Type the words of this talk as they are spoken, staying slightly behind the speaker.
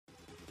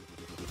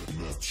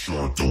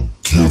Sure, I don't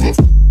give a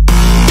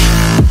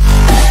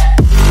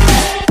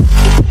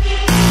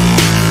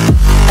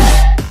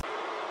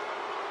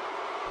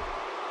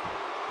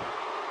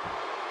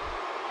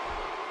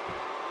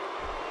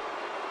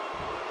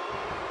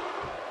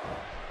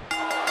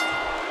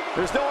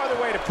There's no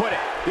other way to put it.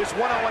 This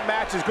one-on-one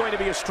match is going to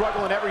be a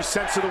struggle in every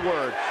sense of the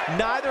word.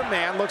 Neither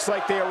man looks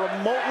like they are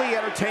remotely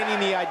entertaining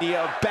the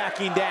idea of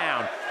backing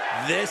down.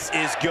 This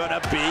is gonna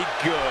be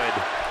good.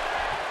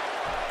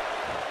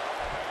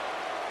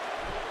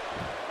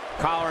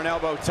 Collar and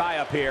elbow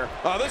tie-up here.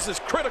 This is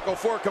critical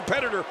for a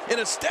competitor in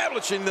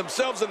establishing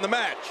themselves in the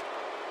match.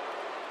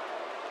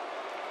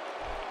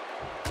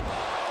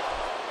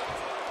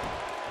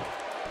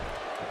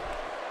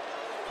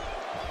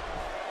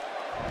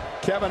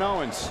 Kevin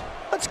Owens,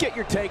 let's get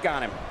your take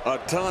on him. A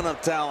ton of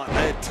talent,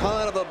 a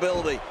ton of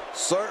ability.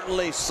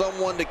 Certainly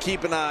someone to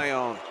keep an eye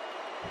on.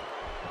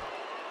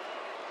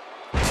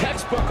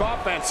 Textbook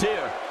offense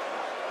here.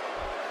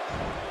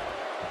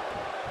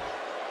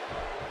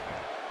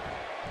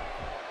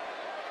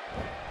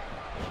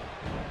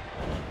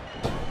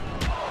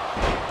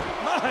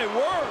 My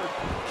word,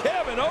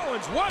 Kevin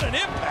Owens, what an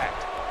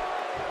impact.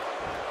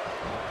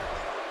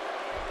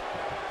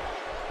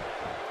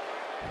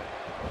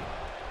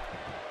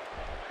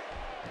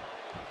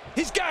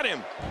 He's got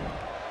him.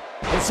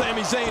 And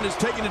Sami Zayn is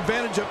taking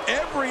advantage of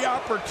every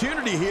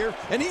opportunity here,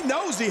 and he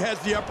knows he has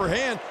the upper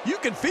hand. You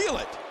can feel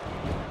it.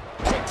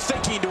 Quick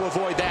thinking to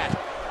avoid that.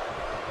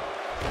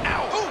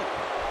 Ow! Ooh.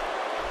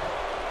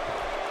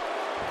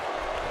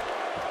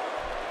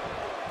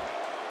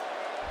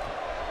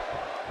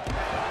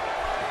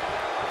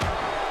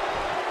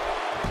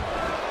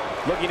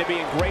 Looking to be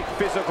in great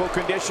physical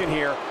condition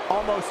here,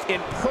 almost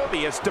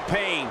impervious to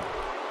pain.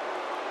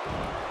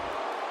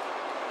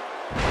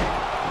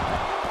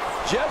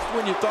 Just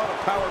when you thought a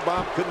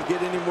powerbomb couldn't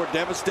get any more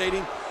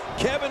devastating,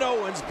 Kevin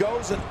Owens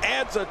goes and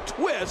adds a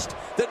twist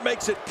that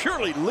makes it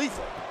purely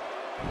lethal.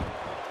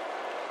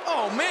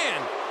 Oh,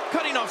 man,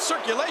 cutting off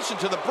circulation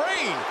to the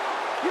brain.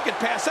 You can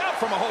pass out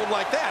from a hold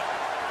like that.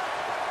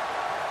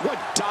 What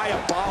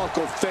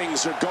diabolical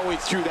things are going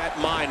through that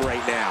mind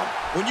right now?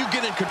 When you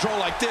get in control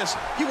like this,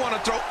 you want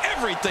to throw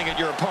everything at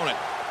your opponent.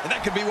 And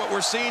that could be what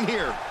we're seeing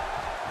here.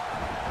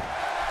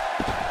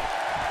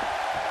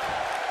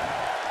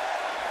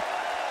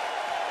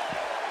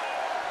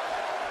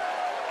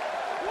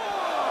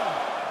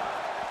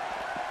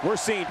 We're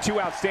seeing two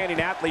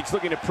outstanding athletes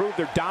looking to prove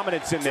their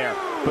dominance in there,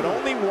 but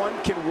only one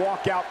can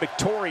walk out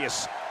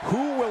victorious.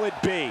 Who will it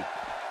be?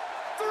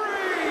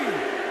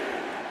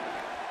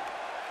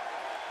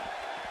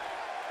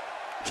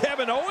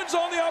 Kevin Owens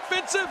on the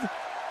offensive?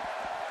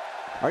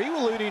 Are you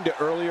alluding to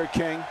earlier,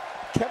 King?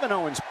 Kevin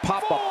Owens'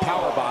 pop-up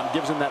powerbomb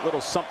gives him that little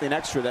something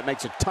extra that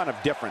makes a ton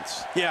of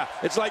difference. Yeah,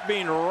 it's like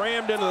being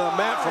rammed into the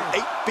mat from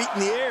 8 feet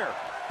in the air.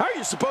 How are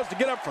you supposed to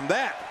get up from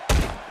that?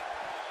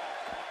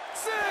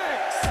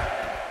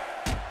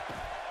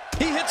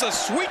 He hits a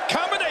sweet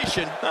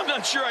combination. I'm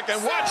not sure I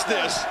can watch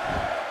this.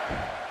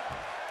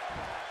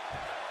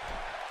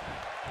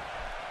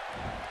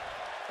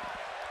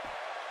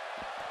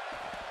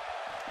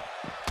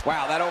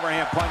 Wow, that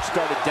overhand punch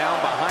started down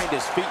behind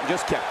his feet and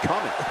just kept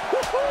coming.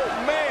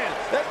 Man,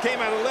 that came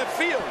out of left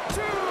field.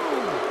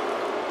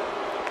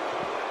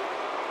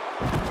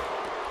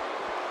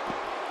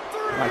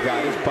 My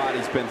God, his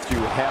body's been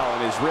through hell,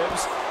 and his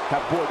ribs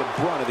have bore the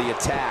brunt of the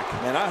attack.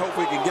 And I hope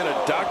we can get a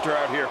doctor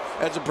out here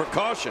as a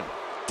precaution.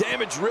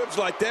 Damaged ribs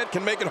like that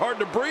can make it hard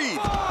to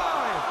breathe.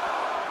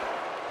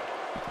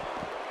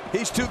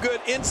 He's too good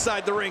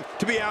inside the ring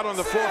to be out on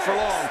the floor for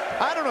long.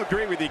 I don't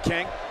agree with you,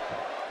 King.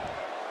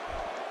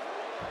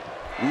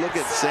 Look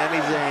at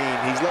Sami Zayn.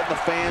 He's letting the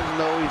fans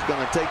know he's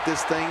going to take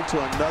this thing to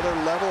another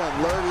level, and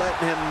they're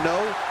letting him know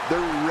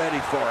they're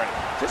ready for it.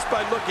 Just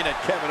by looking at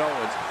Kevin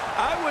Owens,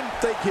 I wouldn't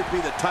think he'd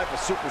be the type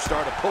of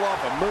superstar to pull off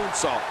a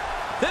moonsault.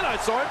 Then I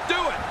saw him do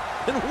it,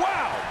 and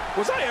wow,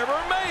 was I ever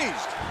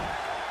amazed.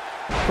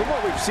 From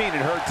what we've seen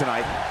and heard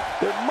tonight,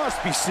 there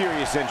must be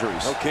serious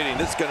injuries. No kidding,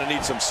 this is going to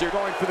need some serious...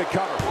 Going for the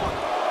cover. 1,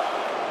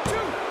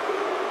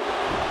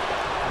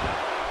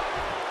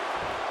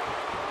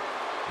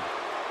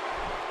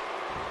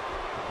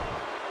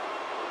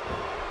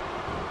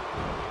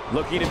 2.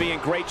 Looking to be in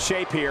great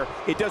shape here.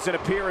 It doesn't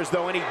appear as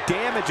though any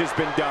damage has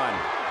been done.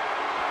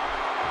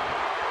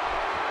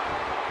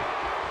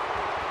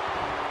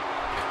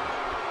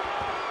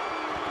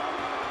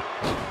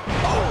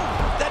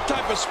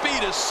 Of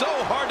speed is so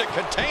hard to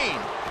contain.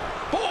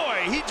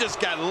 Boy, he just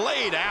got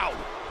laid out.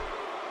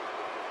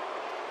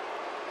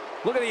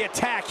 Look at the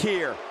attack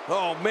here.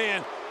 Oh,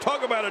 man,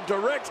 talk about a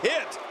direct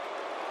hit.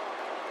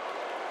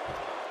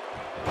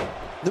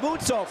 The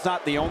moonsault's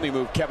not the only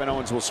move Kevin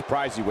Owens will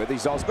surprise you with.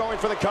 He's also going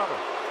for the cover.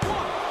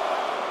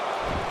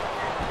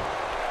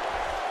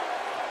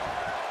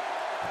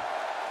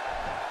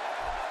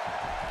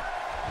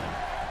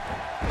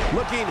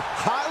 Looking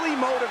highly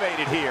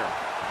motivated here.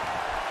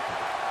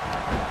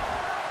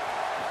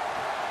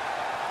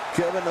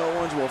 Kevin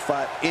Owens will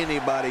fight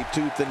anybody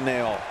tooth and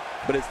nail.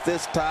 but it's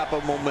this type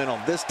of momentum,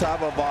 this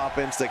type of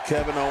offense that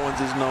Kevin Owens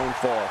is known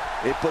for.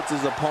 It puts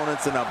his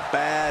opponents in a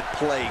bad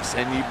place,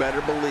 and you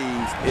better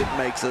believe it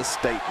makes a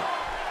statement.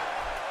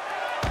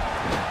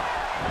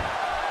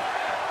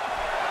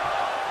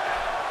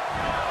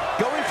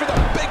 Going for the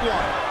big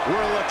one.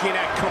 We're looking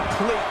at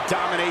complete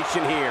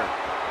domination here.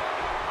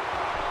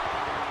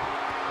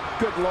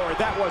 Good Lord,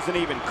 that wasn't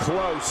even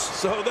close.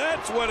 So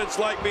that's what it's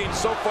like being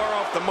so far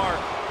off the mark.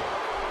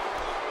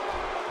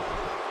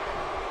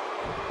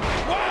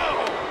 Wow!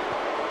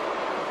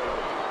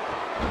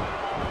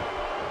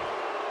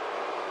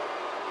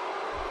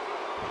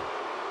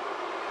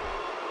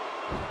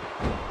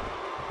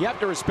 You have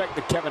to respect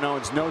that Kevin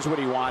Owens knows what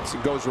he wants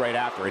and goes right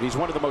after it. He's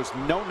one of the most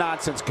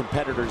no-nonsense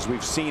competitors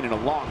we've seen in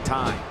a long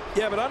time.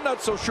 Yeah, but I'm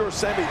not so sure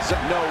Sami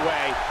Zayn. No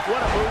way.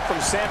 What a move from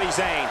Sami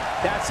Zayn.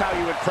 That's how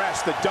you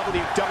impress the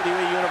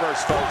WWE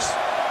Universe, folks.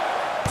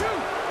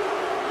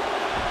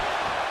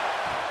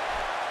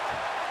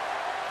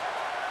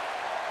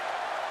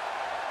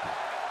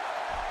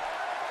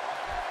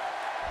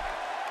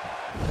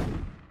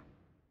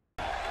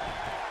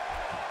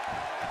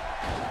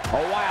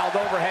 A wild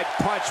overhead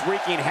punch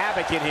wreaking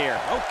havoc in here.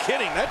 No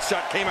kidding, that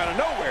shot came out of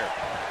nowhere.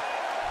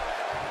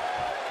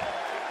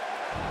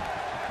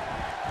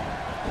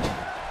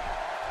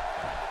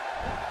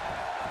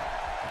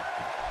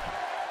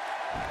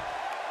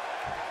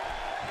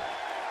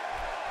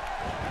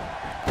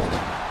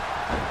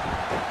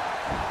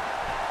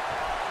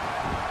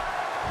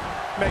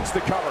 Makes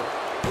the cover.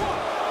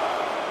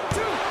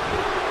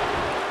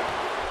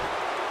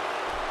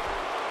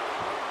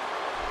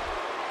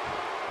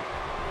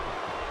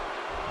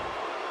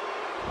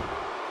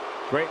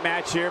 Great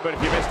match here, but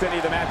if you missed any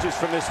of the matches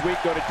from this week,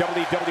 go to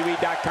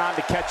WWE.com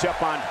to catch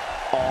up on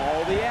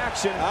all the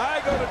action.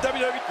 I go to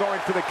WWE. Going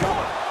for the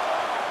cover.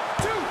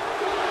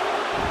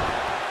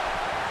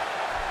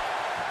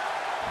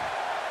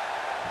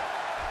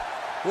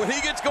 When he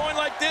gets going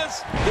like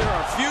this, there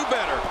are a few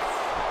better.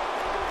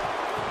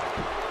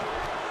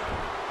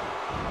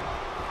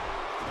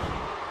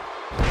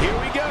 Here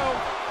we go.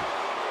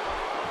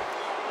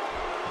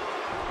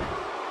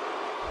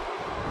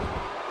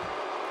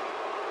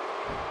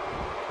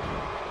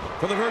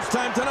 For the first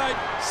time tonight,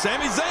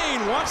 Sami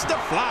Zayn wants to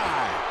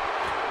fly.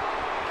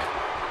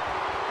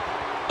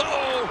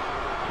 Uh-oh.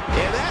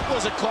 And that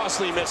was a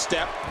costly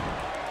misstep.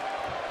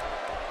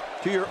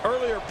 To your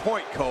earlier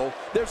point, Cole,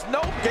 there's no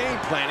game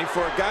planning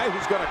for a guy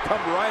who's going to come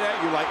right at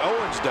you like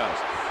Owens does.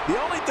 The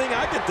only thing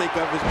I can think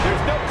of is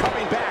There's no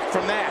coming back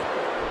from that.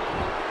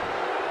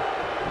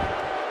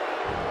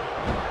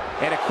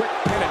 And a quick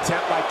pin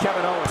attempt by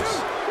Kevin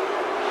Owens.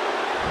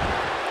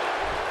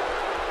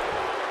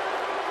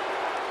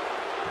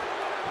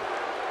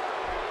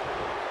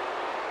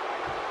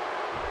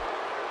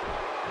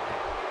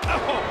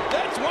 Oh,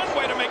 that's one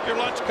way to make your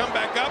lunch come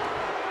back up.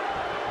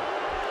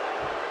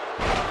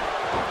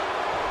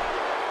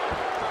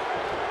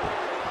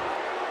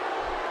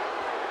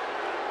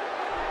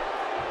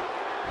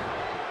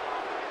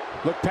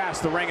 Look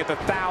past the ring at the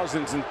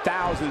thousands and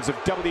thousands of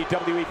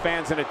WWE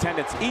fans in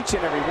attendance. Each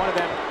and every one of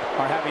them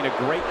are having a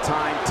great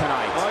time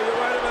tonight. Oh, you're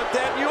right about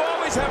that. You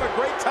always have a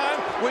great time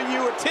when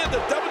you attend a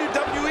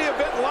WWE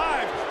event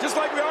live, just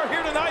like we are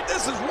here tonight.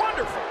 This is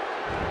wonderful.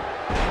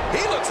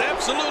 He looks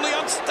absolutely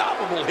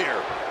unstoppable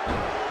here.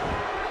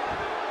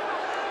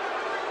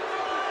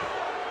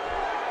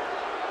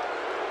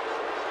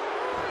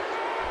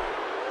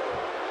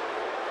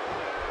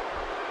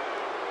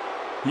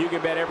 You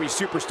can bet every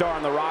superstar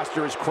on the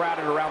roster is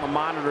crowded around the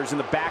monitors in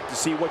the back to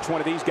see which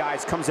one of these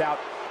guys comes out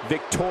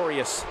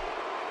victorious.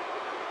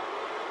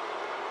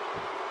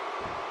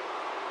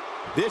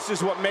 This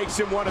is what makes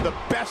him one of the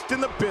best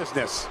in the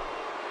business.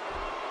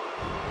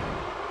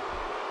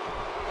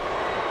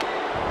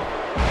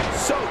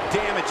 So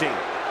damaging.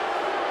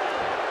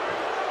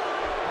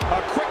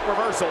 A quick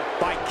reversal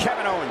by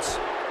Kevin Owens.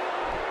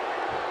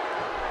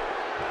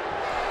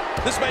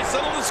 This may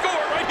settle the score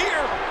right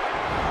here.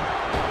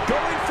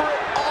 Going for it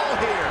all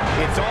here.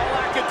 It's all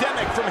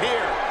academic from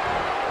here.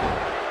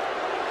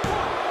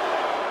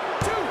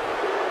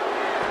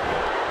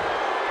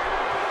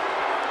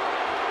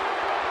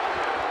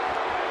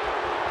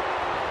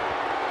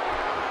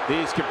 1, 2.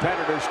 These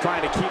competitors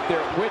trying to keep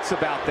their wits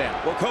about them.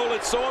 Well, Cole,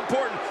 it's so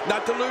important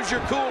not to lose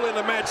your cool in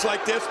a match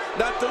like this,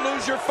 not to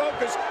lose your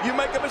focus. You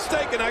make a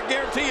mistake, and I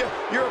guarantee you,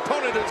 your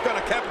opponent is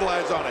going to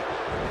capitalize on it.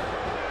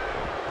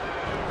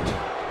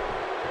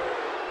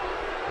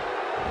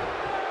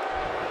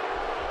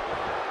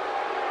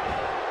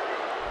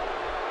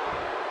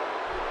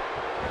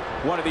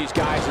 One of these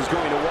guys is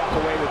going to walk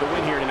away with the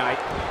win here tonight.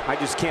 I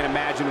just can't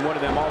imagine one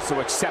of them also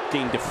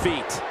accepting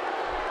defeat.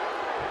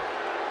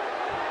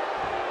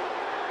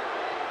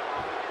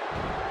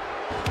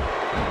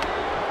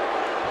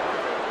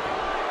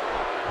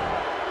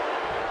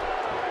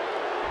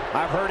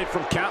 I've heard it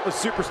from countless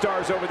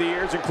superstars over the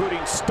years,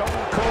 including Stone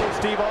Cold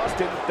Steve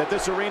Austin, that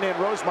this arena in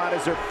Rosemont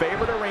is their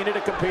favorite arena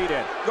to compete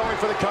in. Going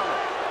for the cover.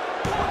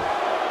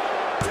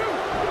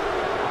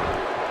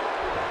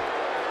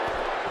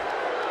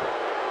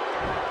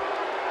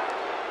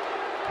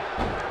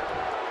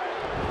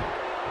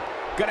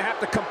 Gonna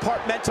have to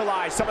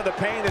compartmentalize some of the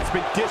pain that's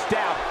been dished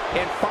out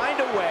and find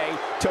a way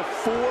to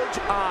forge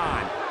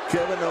on.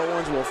 Kevin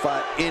Owens will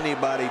fight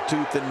anybody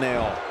tooth and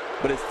nail.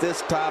 But it's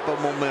this type of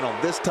momentum,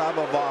 this type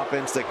of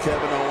offense that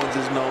Kevin Owens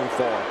is known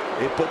for.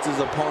 It puts his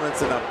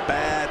opponents in a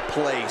bad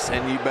place,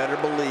 and you better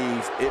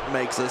believe it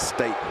makes a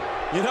statement.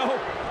 You know,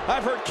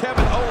 I've heard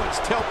Kevin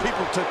Owens tell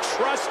people to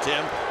trust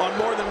him on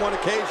more than one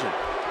occasion.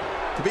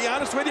 To be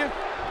honest with you,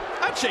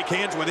 I'd shake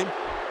hands with him,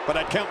 but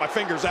I'd count my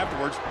fingers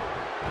afterwards.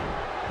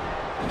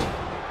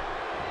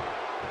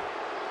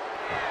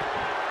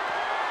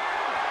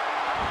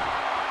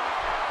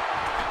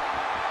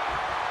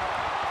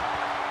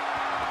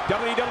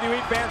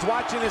 WWE fans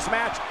watching this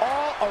match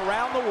all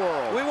around the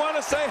world. We want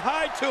to say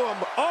hi to them,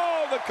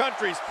 all the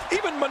countries,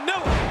 even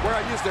Manila, where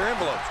I use their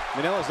envelopes.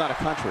 Manila's not a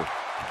country.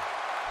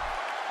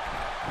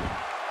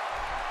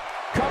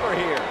 Cover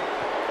here.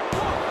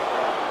 1,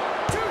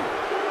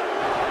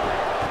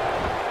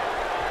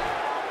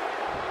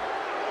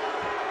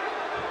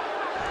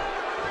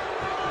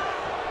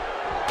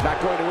 2. Not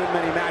going to win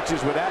many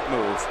matches with that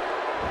move.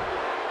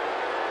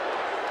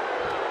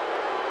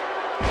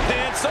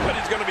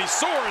 Somebody's going to be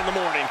sore in the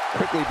morning.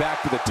 Quickly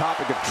back to the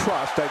topic of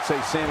trust. I'd say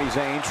Sami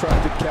Zayn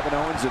trusted Kevin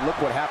Owens, and look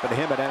what happened to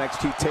him at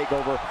NXT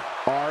TakeOver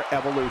Our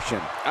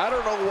Evolution. I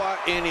don't know why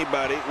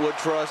anybody would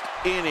trust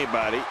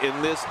anybody in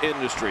this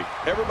industry.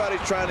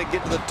 Everybody's trying to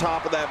get to the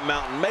top of that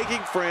mountain.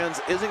 Making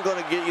friends isn't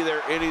going to get you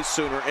there any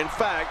sooner. In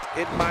fact,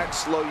 it might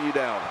slow you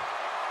down.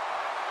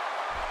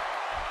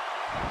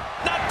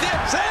 Not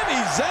this. Sami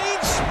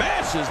Zayn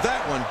smashes that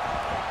one.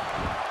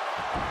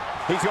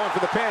 He's going for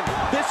the pin.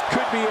 This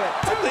could be it.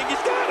 I think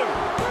he's got him.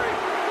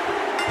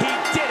 3. He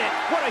did it.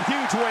 What a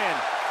huge win.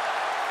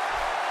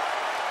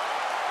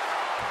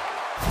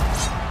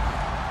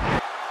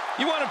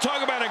 You want to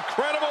talk about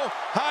incredible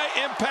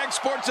high-impact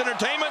sports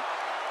entertainment?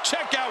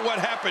 Check out what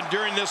happened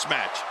during this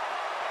match.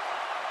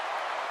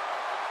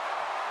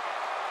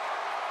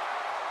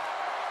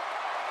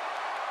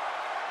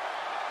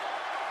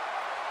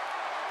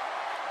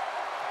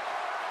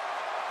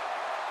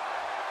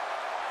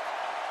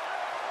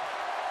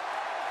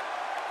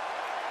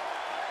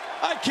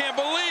 I can't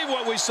believe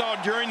what we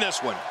saw during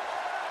this one.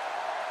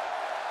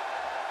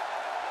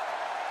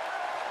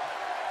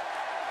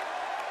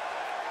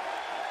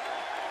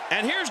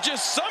 And here's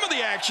just some of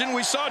the action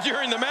we saw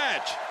during the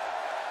match.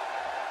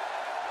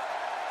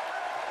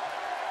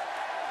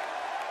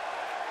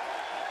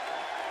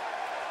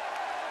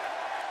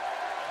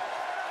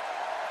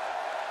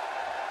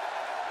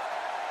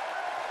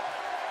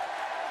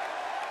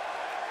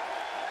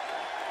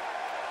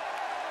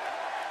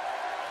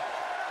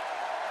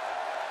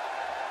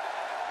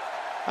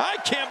 I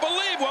can't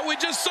believe what we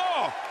just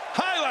saw.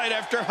 Highlight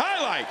after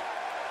highlight.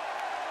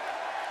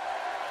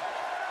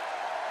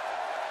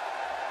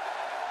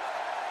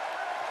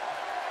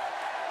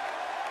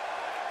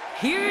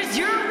 Here's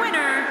your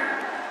winner,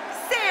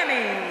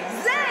 Sami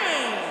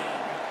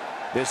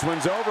Zayn. This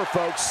one's over,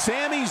 folks.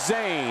 Sami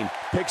Zayn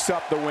picks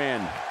up the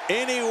win.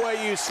 Any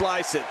way you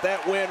slice it,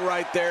 that win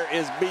right there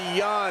is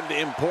beyond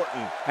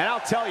important. And I'll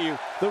tell you,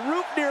 the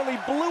roof nearly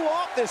blew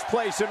off this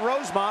place in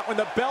Rosemont when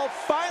the bell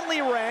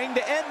finally rang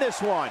to end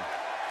this one.